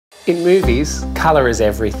In movies, colour is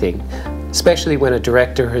everything. Especially when a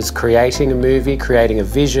director is creating a movie, creating a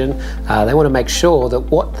vision, they want to make sure that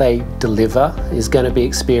what they deliver is going to be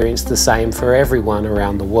experienced the same for everyone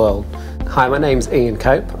around the world. Hi, my name's Ian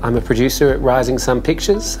Cope. I'm a producer at Rising Sun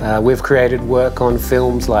Pictures. We've created work on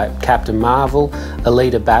films like Captain Marvel,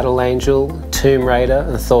 Alita Battle Angel, Tomb Raider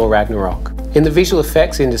and Thor Ragnarok. In the visual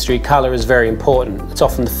effects industry, colour is very important. It's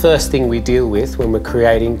often the first thing we deal with when we're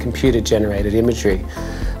creating computer-generated imagery.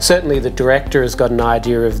 Certainly the director has got an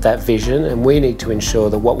idea of that vision, and we need to ensure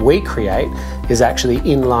that what we create is actually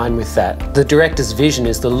in line with that. The director's vision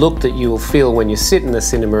is the look that you will feel when you sit in the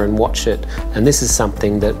cinema and watch it, and this is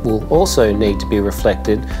something that will also need to be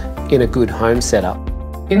reflected in a good home setup.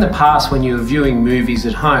 In the past, when you were viewing movies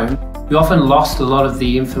at home, you often lost a lot of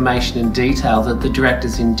the information and detail that the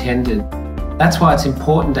directors intended. That's why it's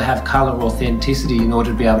important to have colour authenticity in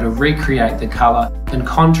order to be able to recreate the colour and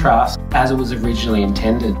contrast as it was originally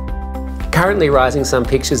intended. Currently, Rising Sun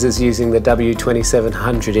Pictures is using the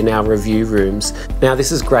W2700 in our review rooms. Now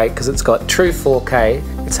this is great because it's got true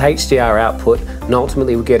 4K, it's HDR output, and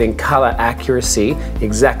ultimately we're getting colour accuracy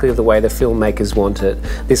exactly the way the filmmakers want it.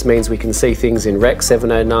 This means we can see things in Rec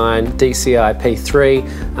 709, DCI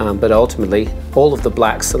P3, but ultimately all of the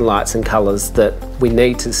blacks and lights and colours that we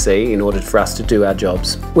need to see in order for us to do our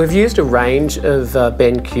jobs. We've used a range of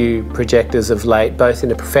BenQ projectors of late, both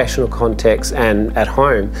in a professional context and at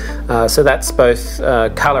home. So that's both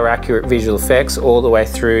colour accurate visual effects all the way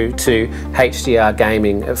through to HDR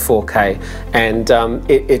gaming at 4K. And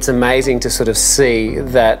it's amazing to sort of see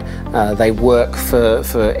that they work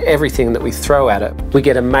for everything that we throw at it. We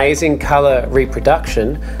get amazing colour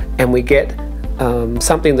reproduction, and we get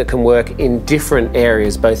something that can work in different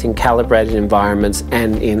areas, both in calibrated environments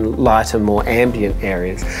and in lighter, more ambient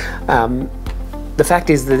areas. The fact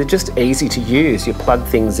is that they're just easy to use. You plug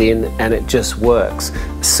things in and it just works.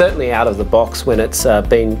 Certainly out of the box, when it's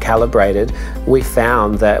been calibrated, we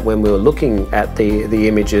found that when we were looking at the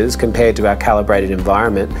images compared to our calibrated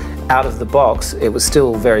environment, out of the box it was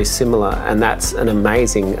still very similar, and that's an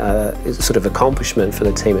amazing sort of accomplishment for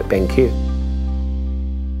the team at BenQ.